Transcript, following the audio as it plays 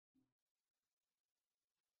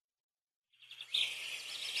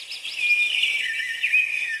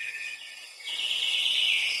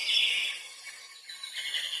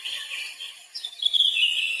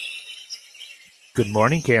Good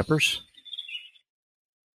morning, campers,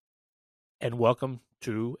 and welcome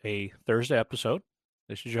to a Thursday episode.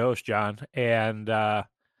 This is your host, John, and kind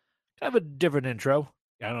of a different intro.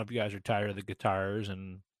 I don't know if you guys are tired of the guitars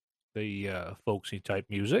and the folksy type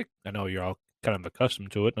music. I know you're all kind of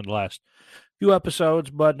accustomed to it in the last few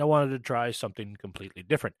episodes, but I wanted to try something completely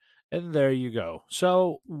different. And there you go.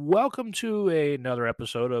 So, welcome to another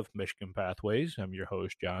episode of Michigan Pathways. I'm your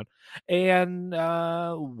host, John. And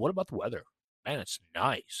what about the weather? Man, it's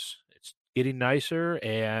nice. It's getting nicer.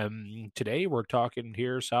 And today we're talking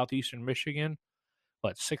here, southeastern Michigan,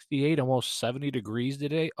 what, 68, almost 70 degrees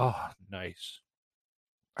today? Oh, nice.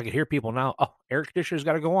 I can hear people now. Oh, air conditioner's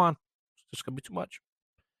got to go on. It's just going to be too much.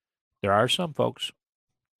 There are some folks.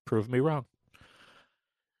 Prove me wrong.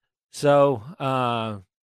 So,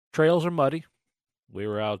 trails are muddy. We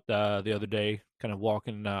were out the other day, kind of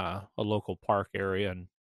walking a local park area, and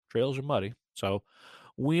trails are muddy. So,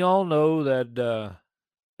 we all know that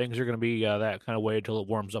things are going to be that kind of way until it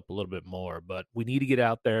warms up a little bit more. But we need to get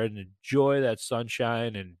out there and enjoy that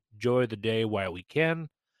sunshine and enjoy the day while we can,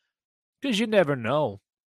 because you never know.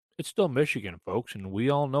 It's still Michigan, folks, and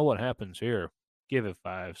we all know what happens here. Give it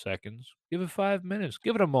 5 seconds. Give it 5 minutes.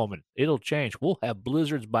 Give it a moment. It'll change. We'll have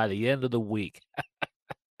blizzards by the end of the week.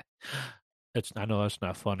 I know that's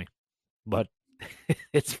not funny, but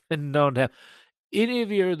it's been known to have. Any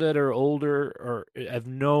of you that are older or have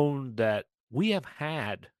known that we have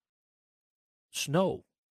had snow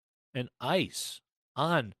and ice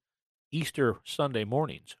on Easter Sunday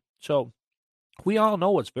mornings. So we all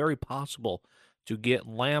know it's very possible to get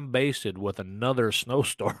lambasted with another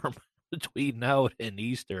snowstorm between now and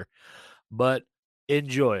Easter. But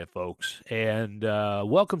enjoy it, folks. And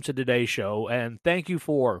welcome to today's show. And thank you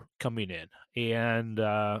for coming in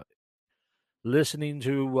and listening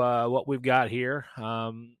to what we've got here.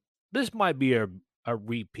 This might be a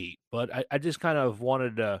repeat, but I just kind of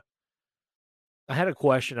wanted to. I had a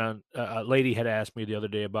question on a lady had asked me the other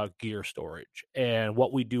day about gear storage and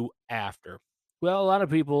what we do after. Well, a lot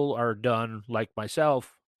of people are done like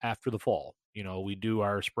myself after the fall. You know, we do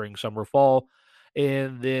our spring, summer, fall,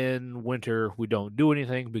 and then winter we don't do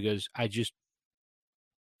anything because I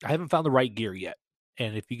haven't found the right gear yet.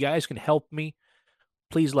 And if you guys can help me,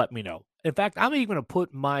 please let me know. In fact, I'm even going to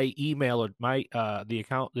put my email or the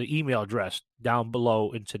email address down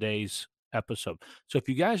below in today's episode. So if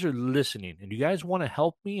you guys are listening and you guys want to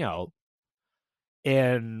help me out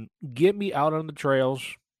and get me out on the trails,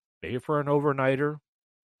 maybe for an overnighter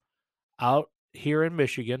out here in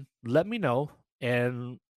Michigan, let me know.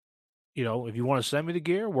 And if you want to send me the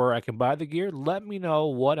gear where I can buy the gear, let me know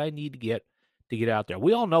what I need to get out there.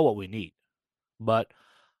 We all know what we need, but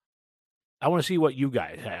I want to see what you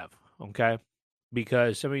guys have, okay?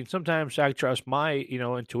 Because I mean, sometimes I trust my,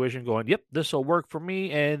 intuition going, "Yep, this will work for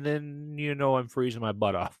me," and then I'm freezing my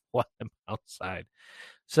butt off while I'm outside.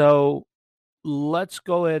 So let's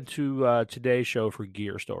go into today's show for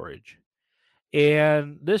gear storage,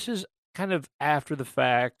 and this is kind of after the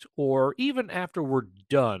fact, or even after we're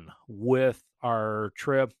done with our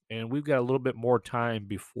trip, and we've got a little bit more time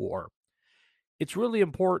before. It's really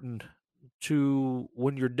important to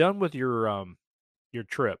when you're done with your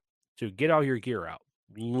trip to get all your gear out.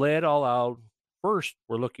 Lay it all out. First,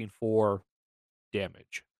 we're looking for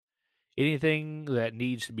damage. Anything that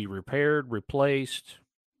needs to be repaired, replaced,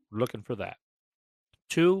 we're looking for that.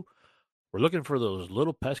 Two, we're looking for those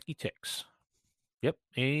little pesky ticks. Yep,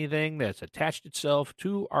 anything that's attached itself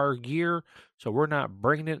to our gear, so we're not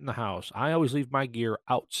bringing it in the house. I always leave my gear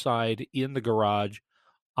outside in the garage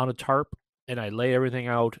on a tarp, and I lay everything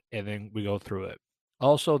out, and then we go through it.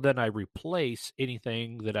 Also, then I replace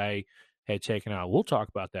anything that I had taken out. We'll talk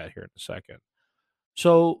about that here in a second.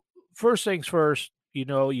 So, first things first, you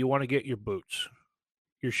want to get your boots,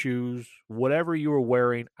 your shoes, whatever you were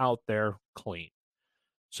wearing out there clean.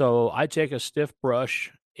 So, I take a stiff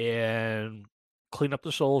brush and clean up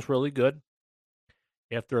the soles really good.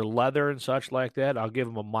 If they're leather and such like that, I'll give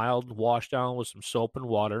them a mild wash down with some soap and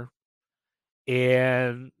water,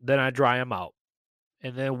 and then I dry them out.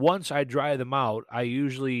 And then once I dry them out, I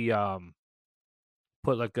usually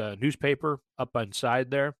put like a newspaper up inside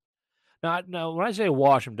there. Now, when I say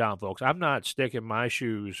wash them down, folks, I'm not sticking my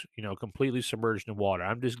shoes, completely submerged in water.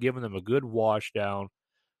 I'm just giving them a good wash down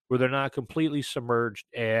where they're not completely submerged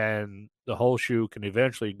and the whole shoe can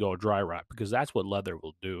eventually go dry rot because that's what leather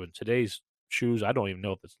will do. And today's shoes, I don't even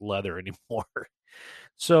know if it's leather anymore.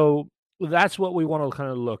 So that's what we want to kind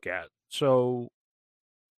of look at. So,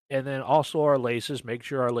 and then also our laces, make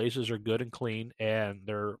sure our laces are good and clean and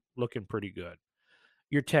they're looking pretty good.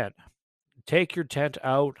 Your tent, take your tent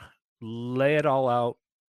out, lay it all out,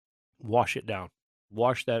 wash it down,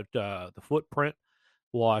 wash that the footprint.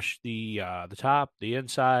 wash the top, the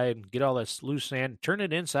inside, get all that loose sand, turn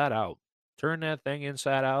it inside out. Turn that thing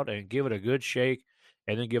inside out and give it a good shake,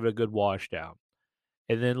 and then give it a good wash down.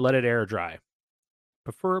 And then let it air dry,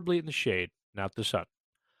 preferably in the shade, not the sun.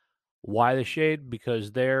 Why the shade?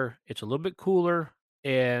 Because there it's a little bit cooler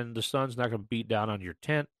and the sun's not going to beat down on your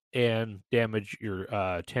tent and damage your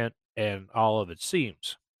tent and all of its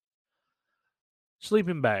seams.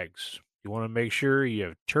 Sleeping bags. You want to make sure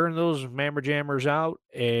you turn those mammer jammers out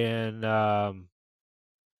and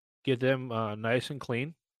get them nice and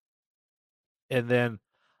clean. And then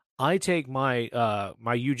I take my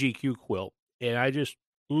UGQ quilt and I just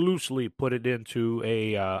loosely put it into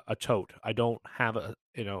a tote. I don't have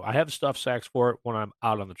I have stuff sacks for it when I'm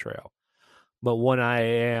out on the trail. But when I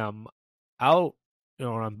am out, when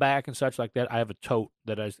I'm back and such like that, I have a tote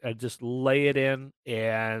that I just lay it in,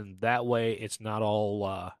 and that way it's not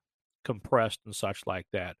all compressed and such like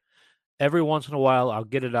that. Every once in a while, I'll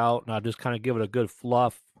get it out and I'll just kind of give it a good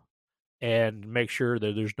fluff and make sure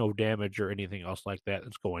that there's no damage or anything else like that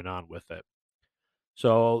that's going on with it.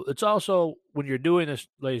 So it's also, when you're doing this,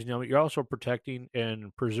 ladies and gentlemen, you're also protecting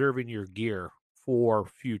and preserving your gear for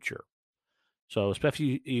future. So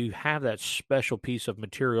especially you have that special piece of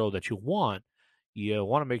material that you want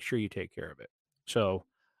to make sure you take care of it. So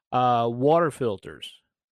water filters.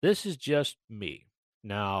 This is just me.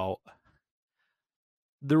 Now,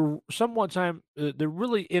 they're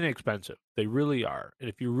really inexpensive. They really are. And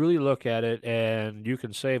if you really look at it, and you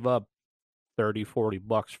can save up 30, $40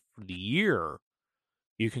 for the year,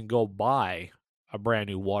 you can go buy a brand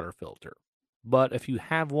new water filter. But if you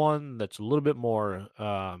have one that's a little bit more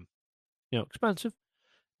expensive,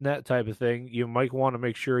 that type of thing, you might want to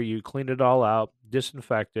make sure you clean it all out,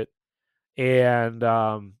 disinfect it, and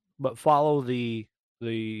but follow the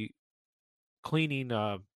cleaning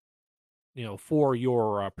for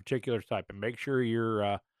your particular type, and make sure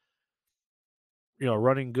you're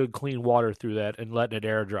running good clean water through that and letting it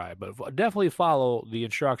air dry. But definitely follow the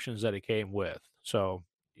instructions that it came with. So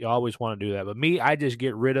you always want to do that. But me, I just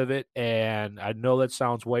get rid of it, and I know that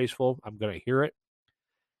sounds wasteful. I'm going to hear it,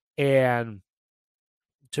 and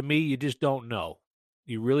to me, you just don't know.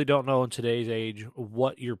 You really don't know in today's age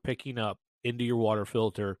what you're picking up into your water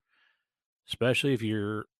filter, especially if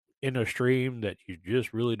you're in a stream that you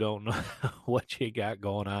just really don't know what you got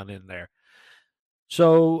going on in there.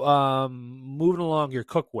 So, moving along, your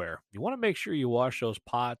cookware. You want to make sure you wash those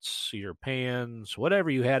pots, your pans, whatever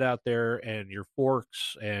you had out there, and your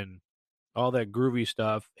forks and all that groovy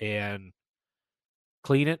stuff, and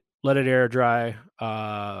clean it, let it air dry.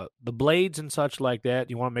 The blades and such like that,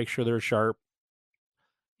 you want to make sure they're sharp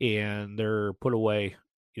and they're put away,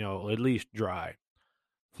 at least dry.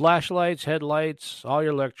 Flashlights, headlights, all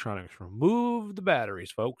your electronics. Remove the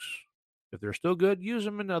batteries, folks. If they're still good, use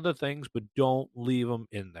them in other things, but don't leave them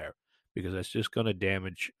in there because that's just going to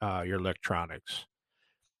damage your electronics.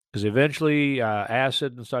 Because eventually,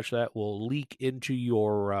 acid and such that will leak into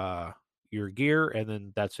your gear, and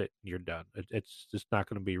then that's it. You're done. It's just not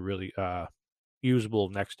going to be really usable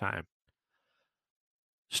next time.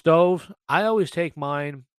 Stove. I always take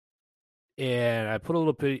mine and I put a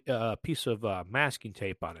little piece of masking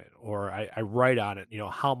tape on it, or I write on it,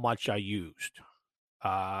 how much I used.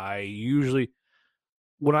 I usually,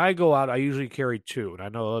 when I go out, I usually carry two, and I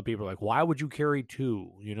know other people are like, "Why would you carry two?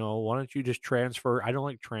 Why don't you just transfer?" I don't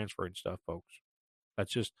like transferring stuff, folks.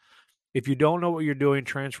 That's just, if you don't know what you're doing,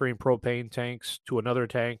 transferring propane tanks to another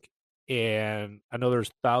tank. And I know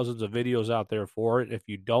there's thousands of videos out there for it. If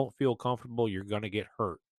you don't feel comfortable, you're gonna get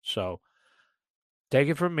hurt. So take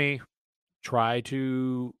it from me. Try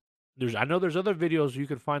to I know there's other videos you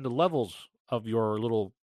can find the levels of your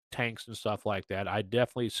little tanks and stuff like that. I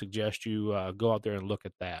definitely suggest you go out there and look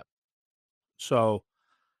at that. So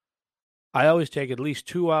I always take at least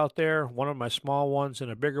two out there, one of my small ones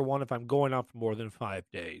and a bigger one if I'm going out for more than 5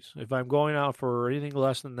 days. If I'm going out for anything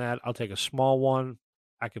less than that, I'll take a small one.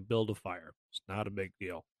 I could build a fire. It's not a big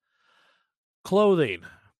deal. Clothing.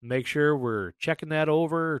 Make sure we're checking that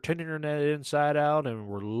over, turning that inside out, and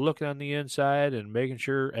we're looking on the inside and making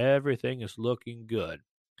sure everything is looking good.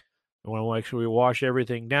 We want to make sure we wash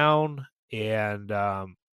everything down and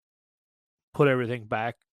put everything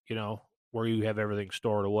back, where you have everything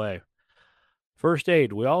stored away. First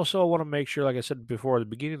aid. We also want to make sure, like I said before at the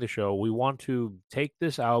beginning of the show, we want to take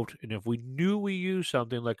this out. And if we knew we used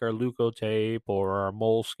something like our Leukotape or our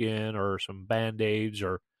moleskin or some Band-Aids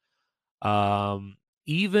or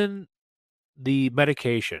even the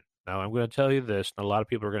medication. Now, I'm going to tell you this, and a lot of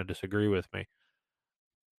people are going to disagree with me.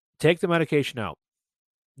 Take the medication out.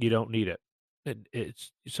 You don't need it.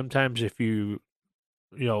 It's sometimes if you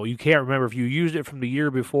You can't remember if you used it from the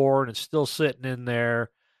year before and it's still sitting in there.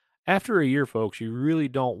 After a year, folks, you really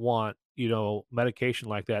don't want, medication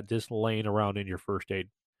like that just laying around in your first aid.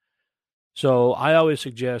 So I always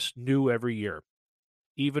suggest new every year,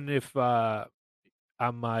 even if on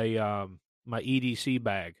my EDC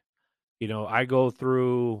bag, I go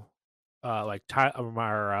through like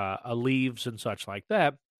our leaves and such like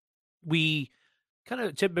that. We kind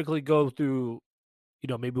of typically go through,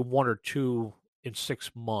 maybe one or two in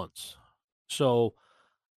 6 months. So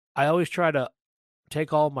I always try to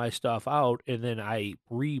take all my stuff out and then I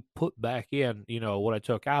re-put back in, what I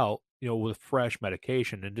took out, with fresh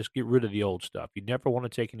medication and just get rid of the old stuff. You never want to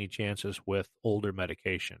take any chances with older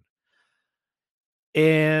medication.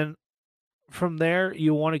 And from there,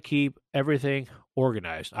 you want to keep everything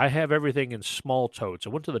organized. I have everything in small totes. I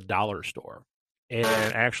went to the dollar store and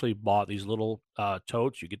actually bought these little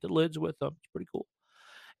totes. You get the lids with them. It's pretty cool.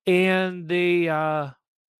 And they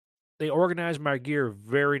organize my gear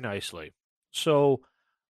very nicely. So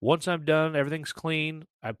once I'm done, everything's clean.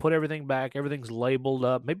 I put everything back. Everything's labeled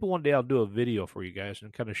up. Maybe one day I'll do a video for you guys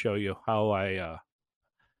and kind of show you how I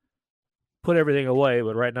put everything away.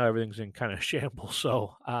 But right now, everything's in kind of shambles.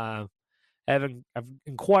 So I've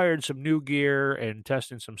acquired some new gear and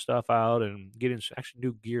testing some stuff out and getting actually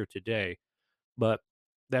new gear today. But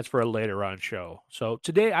that's for a later on show. So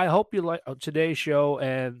today, I hope you like today's show,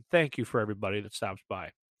 and thank you for everybody that stops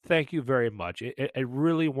by. Thank you very much. It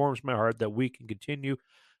really warms my heart that we can continue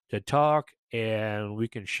to talk and we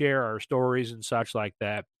can share our stories and such like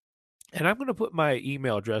that. And I'm going to put my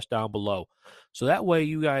email address down below. So that way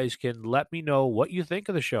you guys can let me know what you think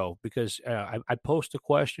of the show because I post the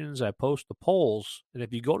questions, I post the polls. And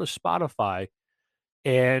if you go to Spotify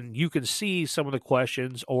and you can see some of the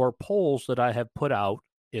questions or polls that I have put out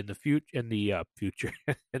in the future,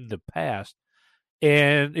 in the past.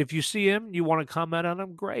 And if you see them, you want to comment on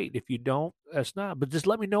them, great. If you don't, that's not. But just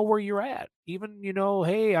let me know where you're at. Even,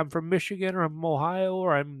 hey, I'm from Michigan or I'm from Ohio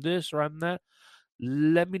or I'm this or I'm that.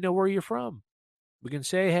 Let me know where you're from. We can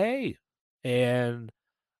say hey. And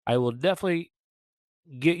I will definitely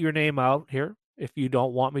get your name out here. If you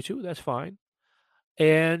don't want me to, that's fine.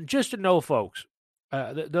 And just to know, folks,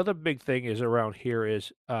 the other big thing is around here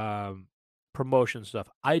is promotion stuff.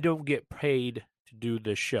 I don't get paid to do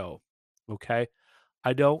this show. Okay.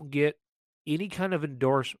 I don't get any kind of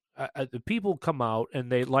endorsement. The people come out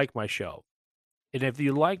and they like my show. And if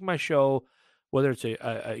you like my show, whether it's a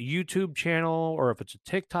YouTube channel or if it's a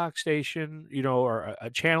TikTok station, or a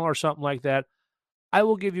channel or something like that, I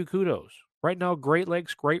will give you kudos. Right now, Great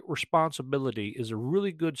Lakes Great Responsibility is a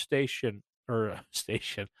really good station or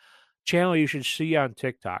station channel you should see on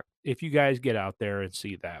TikTok if you guys get out there and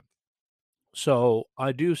see that. So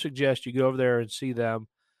I do suggest you go over there and see them.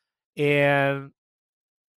 And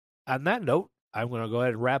on that note, I'm going to go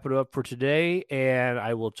ahead and wrap it up for today, and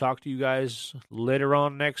I will talk to you guys later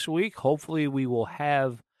on next week. Hopefully, we will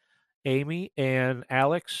have Amy and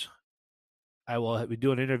Alex. I will be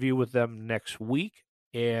doing an interview with them next week,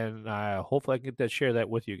 and hopefully, I can share that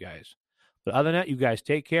with you guys. But other than that, you guys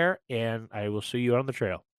take care, and I will see you on the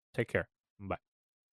trail. Take care. Bye.